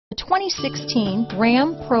2016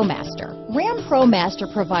 Ram ProMaster. Ram ProMaster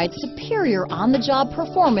provides superior on-the-job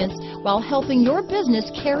performance while helping your business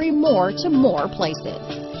carry more to more places.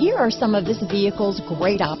 Here are some of this vehicle's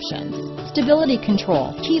great options: stability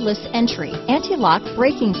control, keyless entry, anti-lock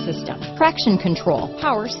braking system, traction control,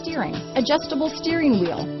 power steering, adjustable steering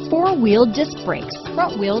wheel, four-wheel disc brakes,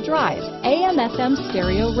 front-wheel drive, AM/FM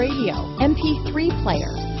stereo radio, MP3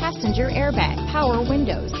 player, passenger airbag, power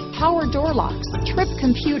windows, power door locks, trip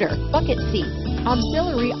computer, bucket seats,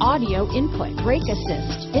 auxiliary audio input, brake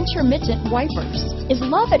assist, intermittent wipers. Is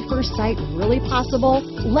love at first sight really possible?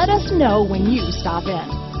 Let us know when you stop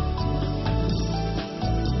in.